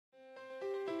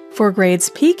For grades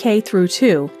PK through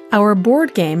 2, our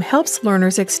board game helps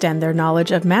learners extend their knowledge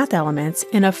of math elements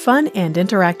in a fun and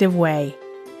interactive way.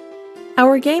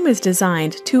 Our game is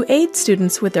designed to aid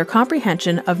students with their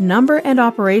comprehension of number and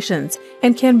operations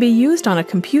and can be used on a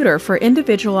computer for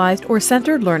individualized or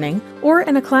centered learning or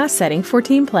in a class setting for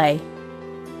team play.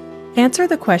 Answer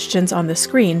the questions on the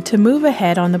screen to move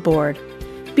ahead on the board.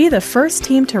 Be the first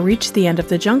team to reach the end of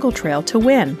the jungle trail to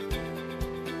win.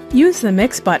 Use the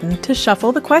Mix button to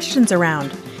shuffle the questions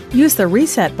around. Use the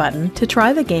Reset button to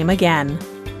try the game again.